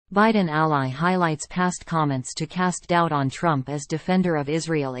Biden ally highlights past comments to cast doubt on Trump as defender of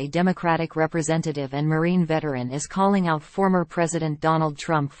Israel. A Democratic representative and Marine veteran is calling out former President Donald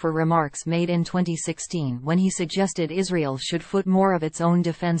Trump for remarks made in 2016 when he suggested Israel should foot more of its own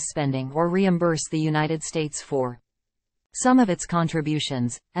defense spending or reimburse the United States for some of its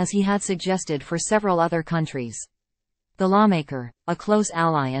contributions, as he had suggested for several other countries. The lawmaker, a close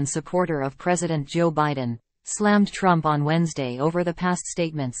ally and supporter of President Joe Biden, slammed Trump on Wednesday over the past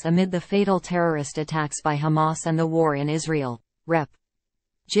statements amid the fatal terrorist attacks by Hamas and the war in Israel. Rep.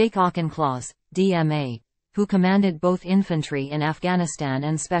 Jake Auchincloss, DMA, who commanded both infantry in Afghanistan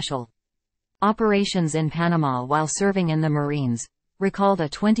and special operations in Panama while serving in the Marines, recalled a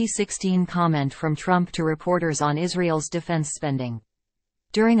 2016 comment from Trump to reporters on Israel's defense spending.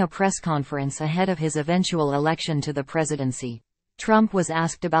 During a press conference ahead of his eventual election to the presidency, Trump was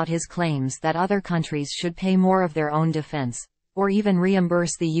asked about his claims that other countries should pay more of their own defense, or even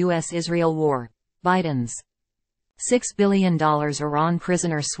reimburse the U.S.-Israel war. Biden's $6 billion Iran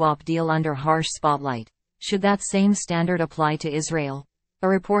prisoner swap deal under harsh spotlight. Should that same standard apply to Israel? A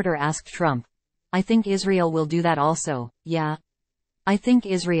reporter asked Trump. I think Israel will do that also, yeah. I think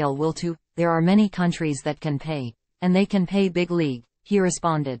Israel will too. There are many countries that can pay, and they can pay big league, he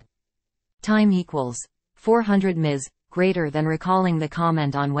responded. Time equals 400 ms. Greater than recalling the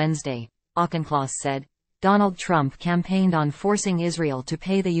comment on Wednesday, Auchincloss said, Donald Trump campaigned on forcing Israel to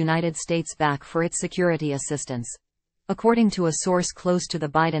pay the United States back for its security assistance. According to a source close to the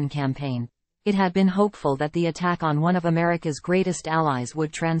Biden campaign, it had been hopeful that the attack on one of America's greatest allies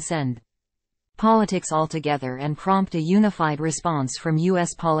would transcend politics altogether and prompt a unified response from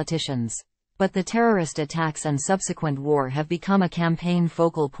U.S. politicians. But the terrorist attacks and subsequent war have become a campaign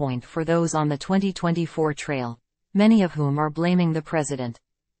focal point for those on the 2024 trail, many of whom are blaming the president.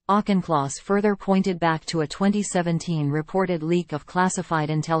 Auchincloss further pointed back to a 2017 reported leak of classified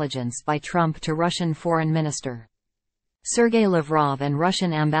intelligence by Trump to Russian Foreign Minister Sergei Lavrov and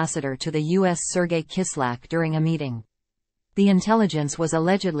Russian ambassador to the U.S. Sergei Kislyak during a meeting. The intelligence was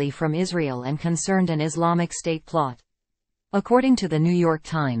allegedly from Israel and concerned an Islamic State plot. According to the New York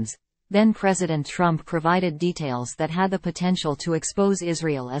Times, then-President Trump provided details that had the potential to expose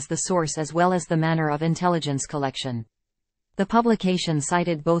Israel as the source as well as the manner of intelligence collection. The publication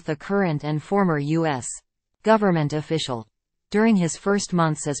cited both a current and former U.S. government official. During his first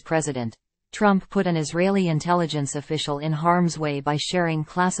months as president, Trump put an Israeli intelligence official in harm's way by sharing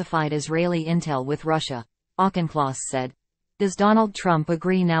classified Israeli intel with Russia, Auchincloss said. Does Donald Trump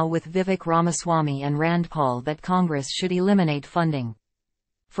agree now with Vivek Ramaswamy and Rand Paul that Congress should eliminate funding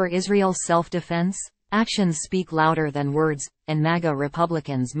for Israel's self-defense? Actions speak louder than words, and MAGA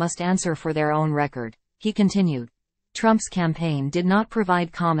Republicans must answer for their own record, he continued. Trump's campaign did not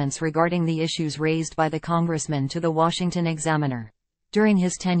provide comments regarding the issues raised by the congressman to the Washington Examiner. During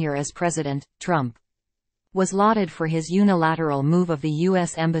his tenure as president, Trump was lauded for his unilateral move of the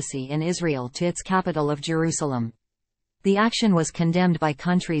U.S. Embassy in Israel to its capital of Jerusalem. The action was condemned by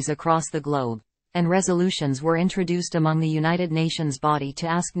countries across the globe, and resolutions were introduced among the United Nations body to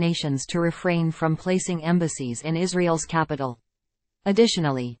ask nations to refrain from placing embassies in Israel's capital.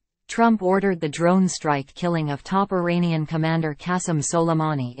 Additionally, Trump ordered the drone strike killing of top Iranian commander Qasem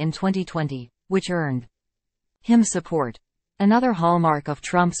Soleimani in 2020, which earned him support. Another hallmark of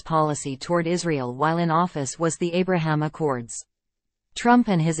Trump's policy toward Israel while in office was the Abraham Accords. Trump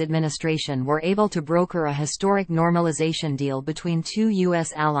and his administration were able to broker a historic normalization deal between two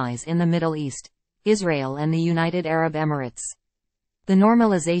U.S. allies in the Middle East, Israel and the United Arab Emirates. The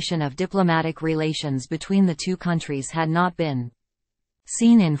normalization of diplomatic relations between the two countries had not been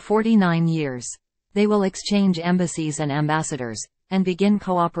seen in 49 years. They will exchange embassies and ambassadors, and begin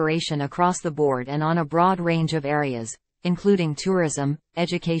cooperation across the board and on a broad range of areas, including tourism,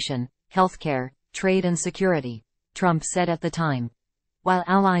 education, healthcare, trade and security, Trump said at the time. While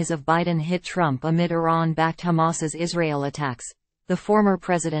allies of Biden hit Trump amid Iran-backed Hamas's Israel attacks, the former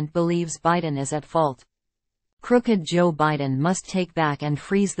president believes Biden is at fault. Crooked Joe Biden must take back and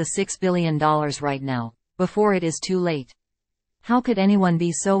freeze the $6 billion right now, before it is too late. How could anyone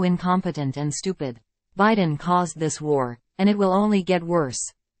be so incompetent and stupid? Biden caused this war, and it will only get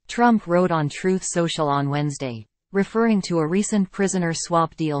worse, Trump wrote on Truth Social on Wednesday, referring to a recent prisoner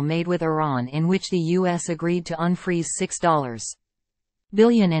swap deal made with Iran in which the U.S. agreed to unfreeze $6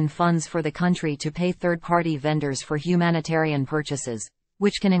 billion in funds for the country to pay third-party vendors for humanitarian purchases,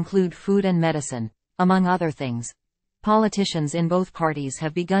 which can include food and medicine, among other things. Politicians in both parties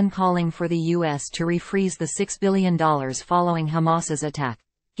have begun calling for the U.S. to refreeze the $6 billion following Hamas's attack,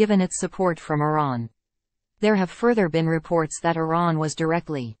 given its support from Iran. There have further been reports that Iran was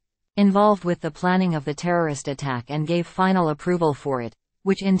directly involved with the planning of the terrorist attack and gave final approval for it,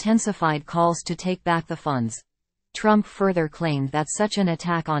 which intensified calls to take back the funds. Trump further claimed that such an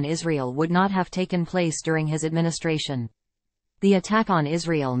attack on Israel would not have taken place during his administration. The attack on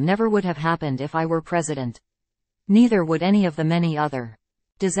Israel never would have happened if I were president. Neither would any of the many other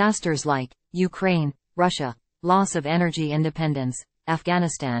disasters like Ukraine, Russia, loss of energy independence,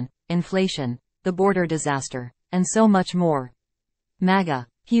 Afghanistan, inflation, the border disaster, and so much more. MAGA,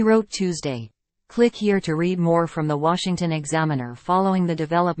 he wrote Tuesday. Click here to read more from the Washington Examiner following the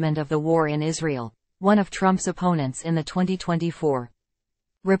development of the war in Israel, one of Trump's opponents in the 2024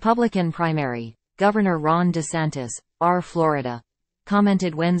 Republican primary, Governor Ron DeSantis, Florida,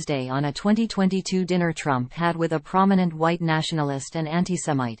 commented Wednesday on a 2022 dinner Trump had with a prominent white nationalist and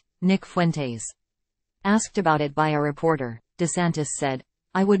anti-Semite, Nick Fuentes. Asked about it by a reporter, DeSantis said,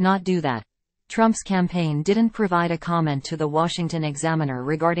 "I would not do that." Trump's campaign didn't provide a comment to the Washington Examiner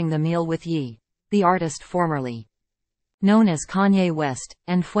regarding the meal with Ye, the artist formerly known as Kanye West,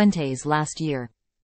 and Fuentes last year.